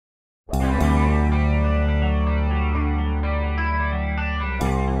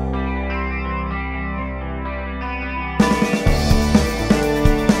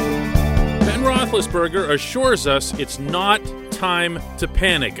Roethlisberger assures us it's not time to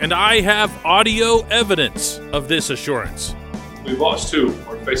panic, and I have audio evidence of this assurance. We've lost two.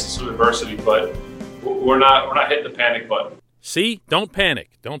 We're facing some adversity, but we're not hitting the panic button. See? Don't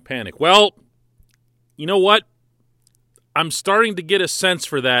panic. Don't panic. Well, you know what? I'm starting to get a sense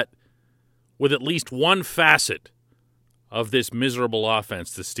for that with at least one facet of this miserable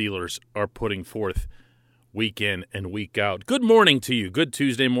offense the Steelers are putting forth week in and week out. Good morning to you. Good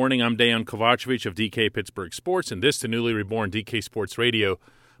Tuesday morning. I'm Dejan Kovacevic of DK Pittsburgh Sports, and this the newly reborn DK Sports Radio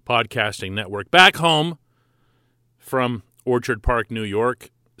podcasting network. Back home from Orchard Park, New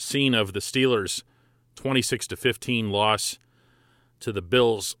York, scene of the Steelers' 26-15 loss to the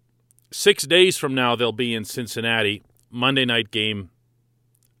Bills. 6 days from now, they'll be in Cincinnati. Monday night game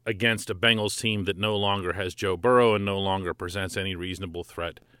against a Bengals team that no longer has Joe Burrow and no longer presents any reasonable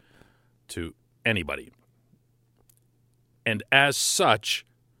threat to anybody. And as such,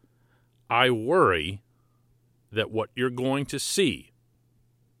 I worry that what you're going to see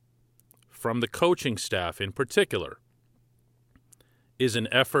from the coaching staff in particular is an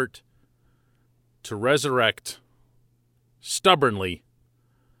effort to resurrect stubbornly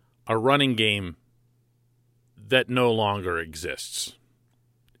a running game that no longer exists.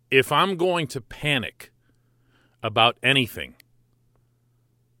 If I'm going to panic about anything,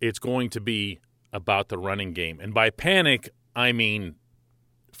 it's going to be about the running game. And by panic, I mean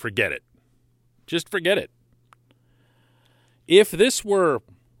forget it. Just forget it. If this were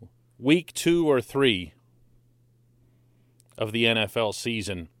week 2 or 3 of the NFL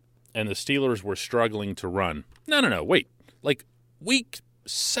season and the Steelers were struggling to run, wait. Like week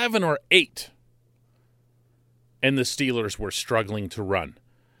 7 or 8 and the Steelers were struggling to run,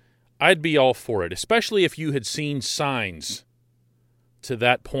 I'd be all for it, especially if you had seen signs to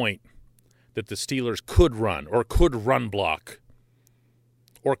that point that the Steelers could run or could run block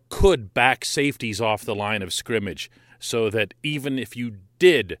or could back safeties off the line of scrimmage so that even if you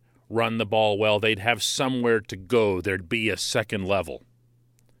did run the ball well, they'd have somewhere to go. There'd be a second level.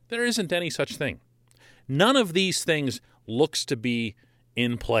 There isn't any such thing. None of these things looks to be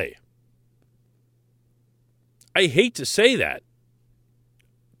in play. I hate to say that,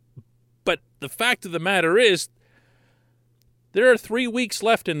 but the fact of the matter is there are 3 weeks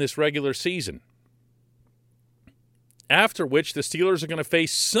left in this regular season, after which the Steelers are going to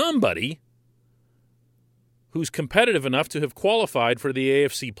face somebody who's competitive enough to have qualified for the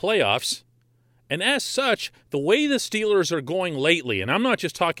AFC playoffs. And as such, the way the Steelers are going lately, and I'm not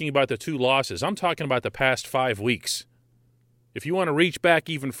just talking about the 2 losses, I'm talking about the past 5 weeks. If you want to reach back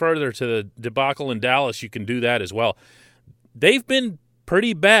even further to the debacle in Dallas, you can do that as well. They've been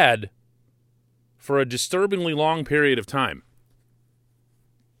pretty bad for a disturbingly long period of time.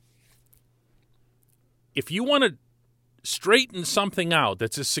 If you want to straighten something out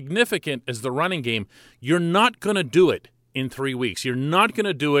that's as significant as the running game, you're not going to do it in 3 weeks. You're not going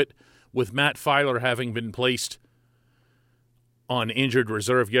to do it with Matt Filer having been placed on injured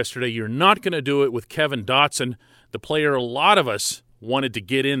reserve yesterday. You're not going to do it with Kevin Dotson, the player a lot of us wanted to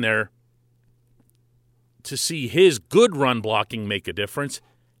get in there to see his good run blocking make a difference.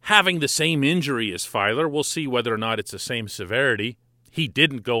 Having the same injury as Filer, we'll see whether or not it's the same severity. He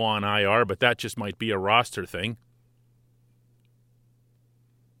didn't go on IR, but that just might be a roster thing.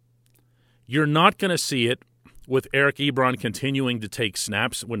 You're not going to see it with Eric Ebron continuing to take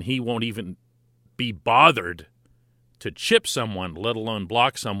snaps when he won't even be bothered to chip someone, let alone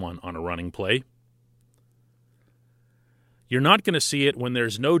block someone on a running play. You're not going to see it when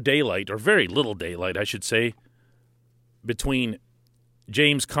there's no daylight, or very little daylight, I should say, between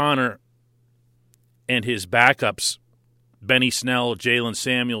James Conner and his backups, Benny Snell, Jalen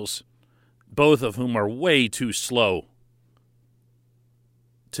Samuels, both of whom are way too slow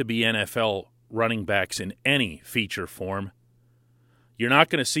to be NFL running backs in any feature form. You're not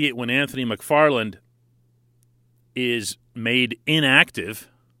going to see it when Anthony McFarland is made inactive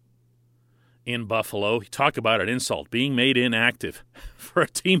in Buffalo. Talk about an insult, being made inactive for a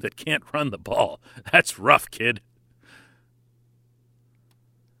team that can't run the ball. That's rough, kid.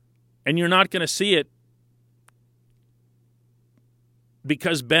 And you're not going to see it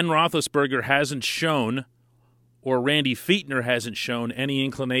because Ben Roethlisberger hasn't shown, or Randy Fichtner hasn't shown, any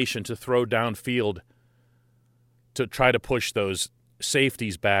inclination to throw downfield to try to push those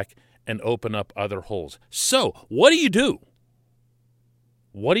safeties back and open up other holes. So, what do you do?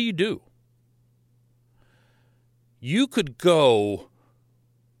 What do you do? You could go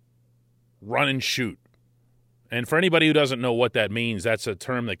run and shoot. And for anybody who doesn't know what that means, that's a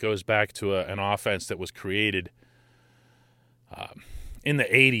term that goes back to an offense that was created in the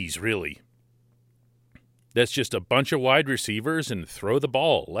 80s, really, that's just a bunch of wide receivers and throw the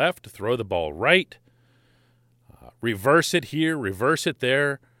ball left, throw the ball right, reverse it here, reverse it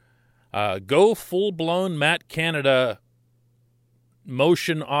there, go full-blown Matt Canada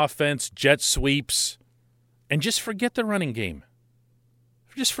motion offense, jet sweeps, and just forget the running game.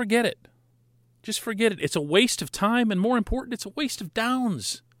 Just forget it. Just forget it. It's a waste of time, and more important, it's a waste of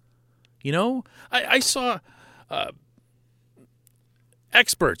downs. You know, I saw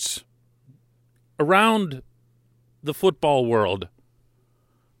experts around the football world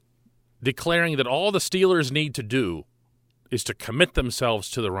declaring that all the Steelers need to do is to commit themselves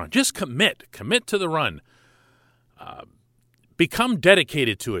to the run. Just commit to the run. Become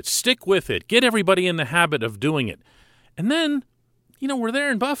dedicated to it. Stick with it. Get everybody in the habit of doing it. And then, you know, we're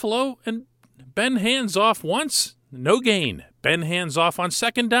there in Buffalo, and Ben hands off once, no gain. Ben hands off on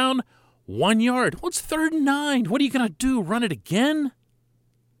second down, 1 yard. Well, it's 3rd and 9. What are you going to do, run it again?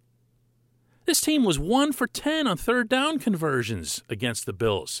 This team was 1 for 10 on third down conversions against the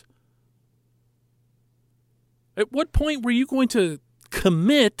Bills. At what point were you going to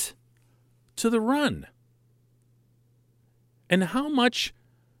commit to the run? And how much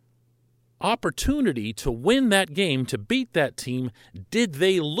opportunity to win that game, to beat that team, did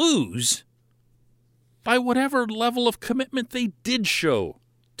they lose by whatever level of commitment they did show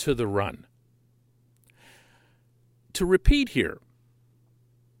to the run? To repeat here,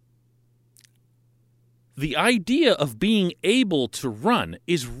 the idea of being able to run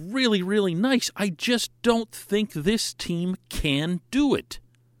is really, really nice. I just don't think this team can do it.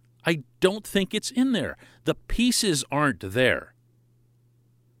 I don't think it's in there. The pieces aren't there.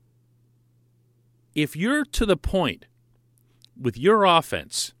 If you're to the point with your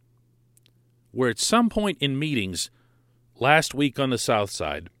offense where at some point in meetings last week on the South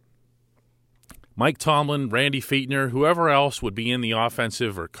Side, Mike Tomlin, Randy Fichtner, whoever else would be in the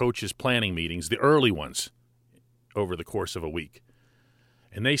offensive or coaches planning meetings, the early ones over the course of a week,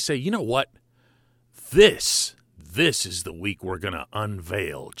 and they say, you know what, this is the week we're going to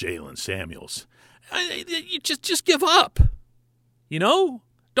unveil Jaylen Samuels. You just give up. You know?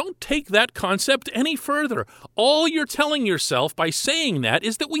 Don't take that concept any further. All you're telling yourself by saying that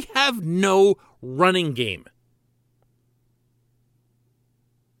is that we have no running game.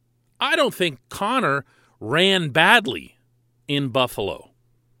 I don't think Connor ran badly in Buffalo.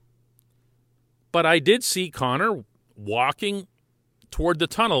 But I did see Connor walking toward the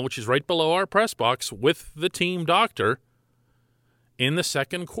tunnel, which is right below our press box, with the team doctor in the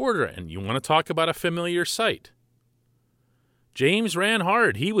second quarter. And you want to talk about a familiar sight. James ran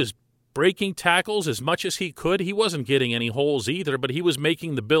hard. He was breaking tackles as much as he could. He wasn't getting any holes either, but he was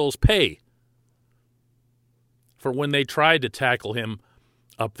making the Bills pay for when they tried to tackle him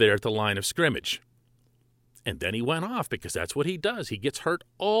up there at the line of scrimmage. And then he went off because that's what he does. He gets hurt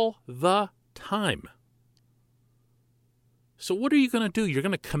all the time. So what are you going to do? You're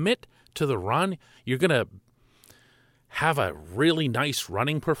going to commit to the run? You're going to have a really nice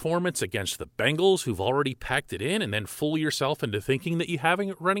running performance against the Bengals who've already packed it in and then fool yourself into thinking that you have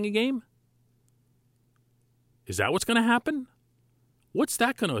running a game? Is that what's going to happen? What's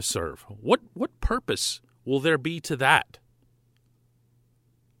that going to serve? What purpose will there be to that?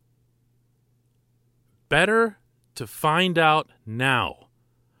 Better to find out now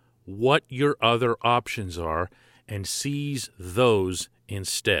what your other options are and seize those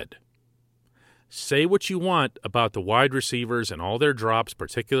instead. Say what you want about the wide receivers and all their drops,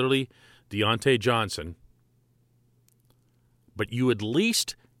 particularly Deontay Johnson, but you at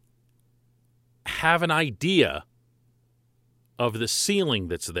least have an idea of the ceiling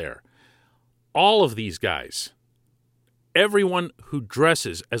that's there. All of these guys, everyone who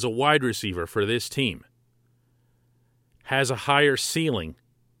dresses as a wide receiver for this team, has a higher ceiling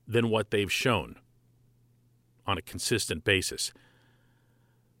than what they've shown on a consistent basis.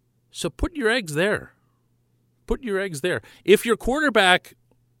 So put your eggs there. Put your eggs there. If your quarterback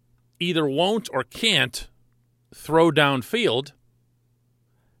either won't or can't throw downfield,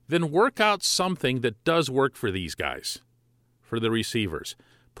 then work out something that does work for these guys, for the receivers.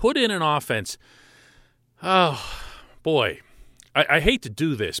 Put in an offense. Oh, boy. I hate to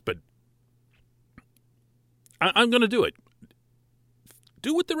do this, but I'm going to do it.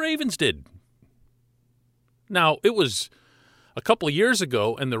 Do what the Ravens did. Now, it was a couple of years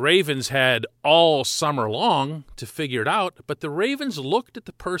ago, and the Ravens had all summer long to figure it out, but the Ravens looked at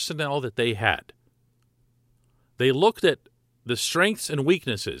the personnel that they had. They looked at the strengths and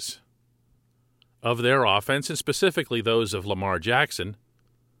weaknesses of their offense, and specifically those of Lamar Jackson,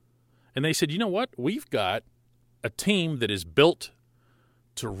 and they said, you know what? We've got a team that is built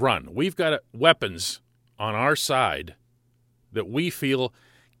to run. We've got weapons on our side that we feel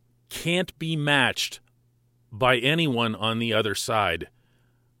can't be matched by anyone on the other side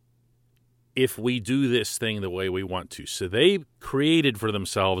if we do this thing the way we want to. So they created for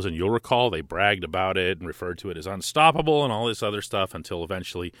themselves, and you'll recall they bragged about it and referred to it as unstoppable and all this other stuff until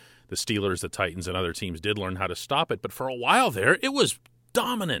eventually the Steelers, the Titans, and other teams did learn how to stop it. But for a while there, it was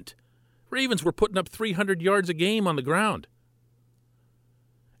dominant. Ravens were putting up 300 yards a game on the ground.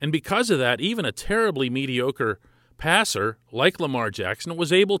 And because of that, even a terribly mediocre passer like Lamar Jackson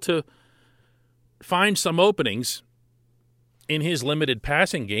was able to find some openings in his limited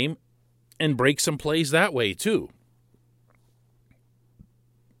passing game and break some plays that way too.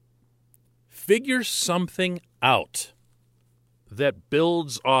 Figure something out that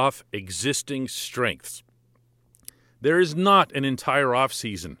builds off existing strengths. There is not an entire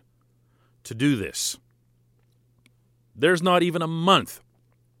offseason to do this. There's not even a month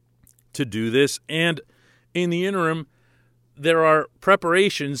to do this, and in the interim, there are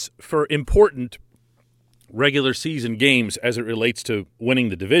preparations for important regular season games as it relates to winning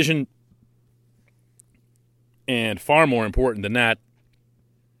the division, and far more important than that,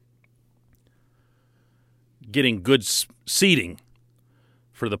 getting good seeding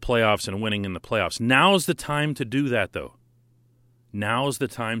for the playoffs and winning in the playoffs. Now's the time to do that, though. Now's the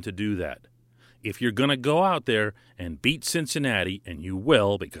time to do that. If you're going to go out there and beat Cincinnati, and you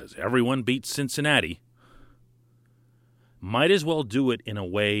will because everyone beats Cincinnati, might as well do it in a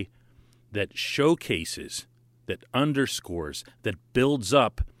way that showcases, that underscores, that builds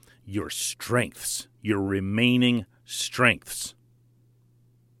up your strengths, your remaining strengths.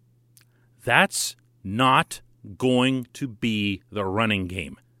 That's not going to be the running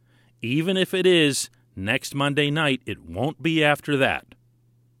game. Even if it is next Monday night, it won't be after that.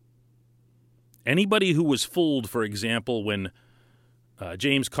 Anybody who was fooled, for example, when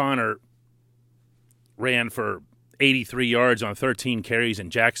James Conner ran for 83 yards on 13 carries in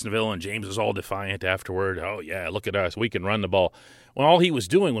Jacksonville, and James was all defiant afterward. Oh, yeah, look at us. We can run the ball. Well, all he was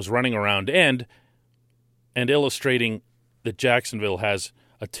doing was running around end and illustrating that Jacksonville has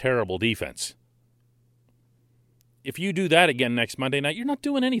a terrible defense. If you do that again next Monday night, you're not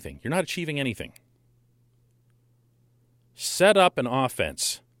doing anything. You're not achieving anything. Set up an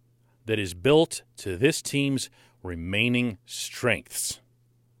offense that is built to this team's remaining strengths.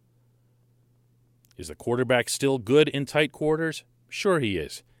 Is the quarterback still good in tight quarters? Sure he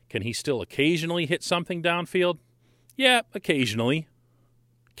is. Can he still occasionally hit something downfield? Yeah, occasionally.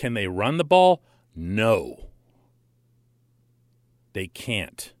 Can they run the ball? No. They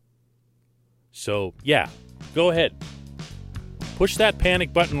can't. So, yeah, go ahead. Push that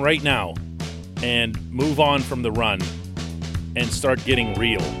panic button right now and move on from the run and start getting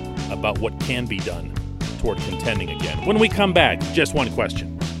real about what can be done toward contending again. When we come back, just one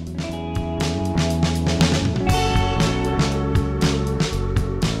question.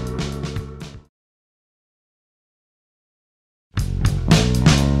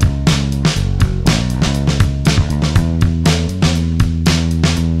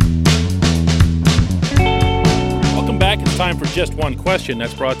 Time for Just One Question.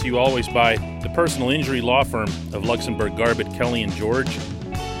 That's brought to you always by the personal injury law firm of Luxembourg, Garbett, Kelly & George.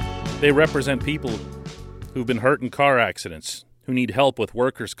 They represent people who've been hurt in car accidents, who need help with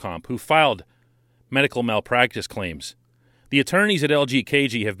workers' comp, who filed medical malpractice claims. The attorneys at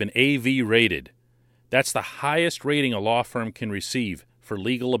LGKG have been AV rated. That's the highest rating a law firm can receive for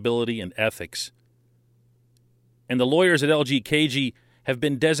legal ability and ethics. And the lawyers at LGKG have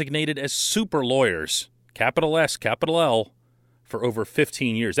been designated as super lawyers, capital S, capital L, for over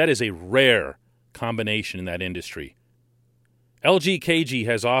 15 years. That is a rare combination in that industry. LGKG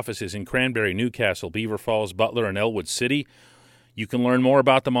has offices in Cranberry, Newcastle, Beaver Falls, Butler, and Elwood City. You can learn more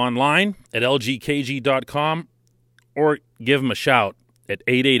about them online at lgkg.com or give them a shout at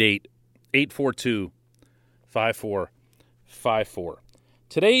 888-842-5454.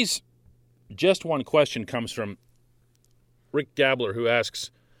 Today's Just One Question comes from Rick Gabler, who asks,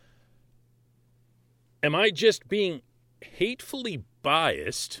 am I just being hatefully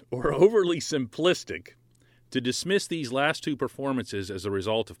biased or overly simplistic to dismiss these last two performances as a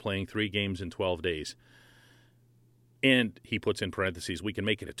result of playing 3 games in 12 days? And he puts in parentheses, we can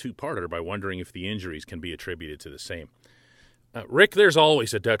make it a two-parter by wondering if the injuries can be attributed to the same. Rick, there's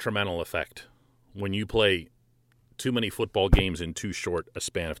always a detrimental effect when you play too many football games in too short a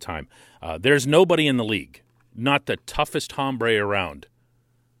span of time. There's nobody in the league, not the toughest hombre around,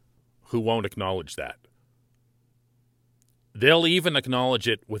 who won't acknowledge that. They'll even acknowledge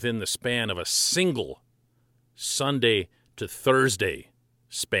it within the span of a single Sunday to Thursday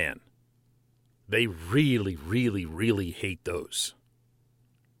span. They really, really, really hate those.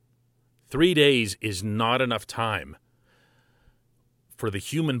 3 days is not enough time for the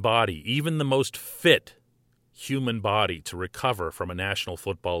human body, even the most fit, human body to recover from a National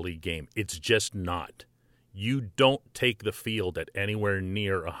Football League game. It's just not. You don't take the field at anywhere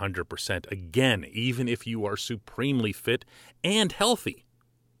near 100% again, even if you are supremely fit and healthy.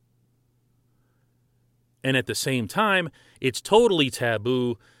 And at the same time, it's totally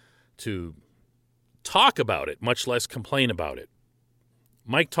taboo to talk about it, much less complain about it.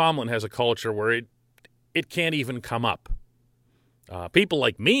 Mike Tomlin has a culture where it can't even come up. People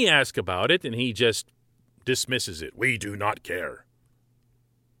like me ask about it, and he just dismisses it. We do not care.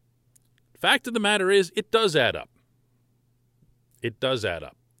 Fact of the matter is, it does add up. It does add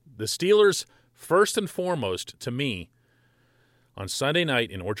up. The Steelers, first and foremost, to me, on Sunday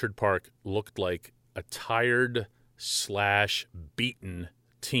night in Orchard Park, looked like a tired/beaten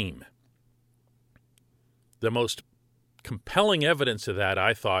team. The most compelling evidence of that,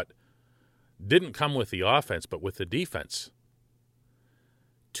 I thought, didn't come with the offense, but with the defense.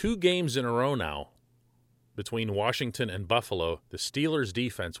 2 games in a row now, between Washington and Buffalo, the Steelers'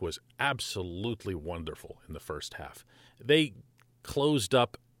 defense was absolutely wonderful in the first half. They closed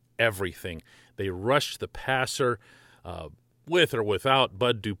up everything. They rushed the passer with or without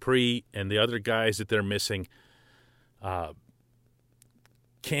Bud Dupree and the other guys that they're missing.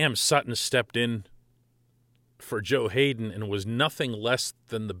 Cam Sutton stepped in for Joe Hayden and was nothing less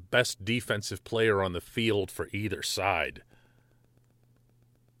than the best defensive player on the field for either side.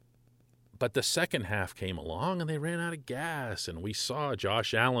 But the second half came along and they ran out of gas, and we saw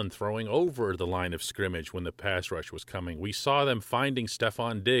Josh Allen throwing over the line of scrimmage when the pass rush was coming. We saw them finding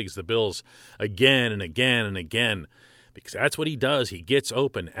Stephon Diggs, the Bills, again and again and again, because that's what he does. He gets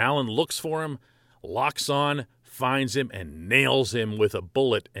open. Allen looks for him, locks on, finds him, and nails him with a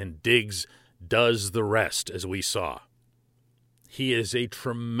bullet, and Diggs does the rest, as we saw. He is a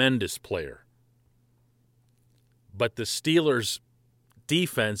tremendous player. But the Steelers'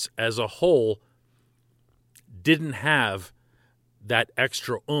 defense as a whole didn't have that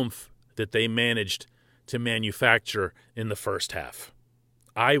extra oomph that they managed to manufacture in the first half.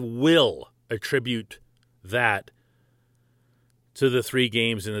 I will attribute that to the 3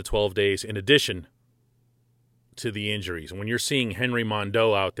 games in the 12 days, in addition to the injuries. And when you're seeing Henry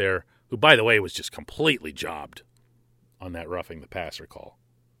Mondeau out there, who, by the way, was just completely jobbed on that roughing the passer call.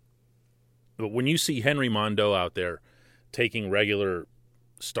 But when you see Henry Mondeau out there taking regular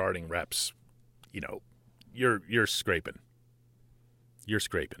starting reps, you're scraping. You're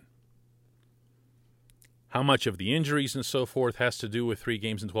scraping. How much of the injuries and so forth has to do with 3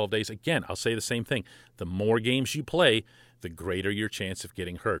 games in 12 days? Again, I'll say the same thing. The more games you play, the greater your chance of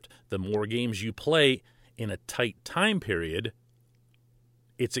getting hurt. The more games you play in a tight time period,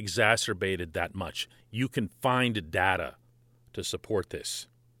 it's exacerbated that much. You can find data to support this.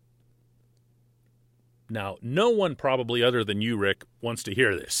 Now, no one probably other than you, Rick, wants to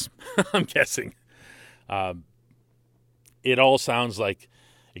hear this, I'm guessing. It all sounds like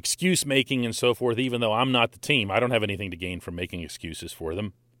excuse-making and so forth, even though I'm not the team. I don't have anything to gain from making excuses for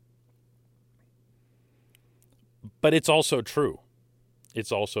them. But it's also true.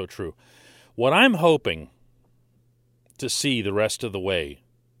 It's also true. What I'm hoping to see the rest of the way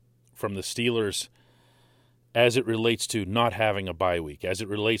from the Steelers as it relates to not having a bye week, as it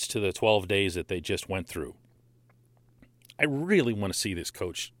relates to the 12 days that they just went through, I really want to see this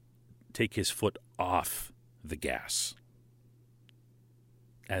coach take his foot off the gas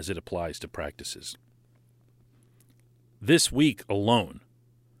as it applies to practices. This week alone,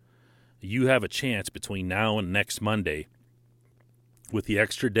 you have a chance between now and next Monday, with the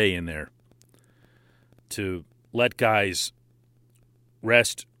extra day in there, to let guys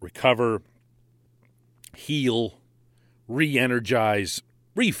rest, recover, heal, re-energize,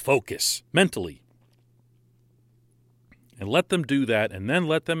 refocus mentally. And let them do that, and then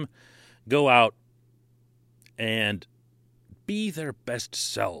let them go out and be their best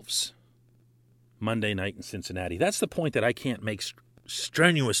selves Monday night in Cincinnati. That's the point that I can't make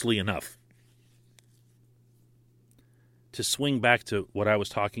strenuously enough. To swing back to what I was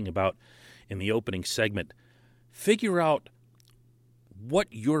talking about in the opening segment, figure out what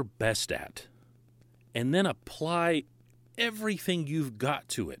you're best at, and then apply everything you've got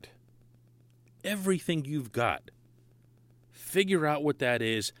to it. Everything you've got. Figure out what that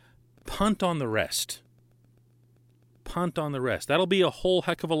is. Punt on the rest. Punt on the rest. That'll be a whole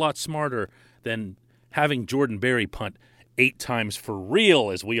heck of a lot smarter than having Jordan Berry punt 8 times for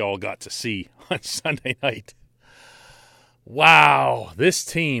real, as we all got to see on Sunday night. Wow, this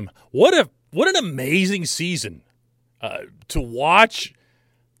team, what an amazing season to watch,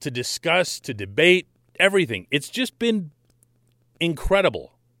 to discuss, to debate, everything. It's just been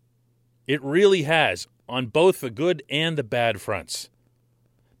incredible. It really has, on both the good and the bad fronts.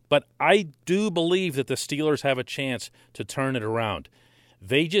 But I do believe that the Steelers have a chance to turn it around.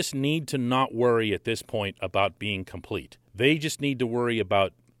 They just need to not worry at this point about being complete. They just need to worry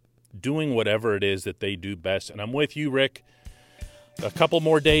about doing whatever it is that they do best. And I'm with you, Rick. A couple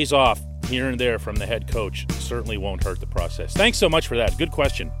more days off here and there from the head coach certainly won't hurt the process. Thanks so much for that. Good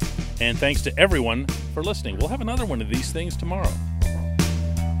question. And thanks to everyone for listening. We'll have another one of these things tomorrow.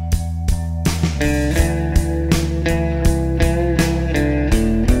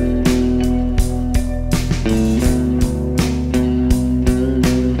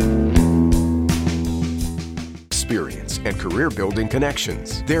 And career-building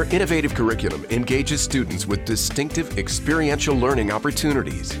connections. Their innovative curriculum engages students with distinctive experiential learning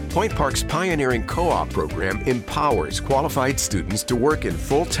opportunities. Point Park's pioneering co-op program empowers qualified students to work in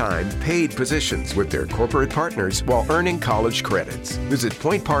full-time, paid positions with their corporate partners while earning college credits. Visit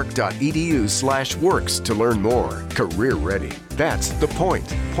pointpark.edu/works to learn more. Career ready. That's the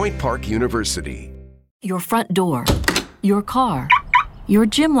point. Point Park University. Your front door, your car, your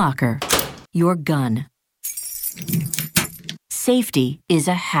gym locker, your gun. Safety is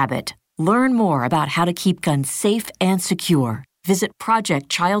a habit. Learn more about how to keep guns safe and secure. Visit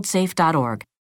ProjectChildSafe.org.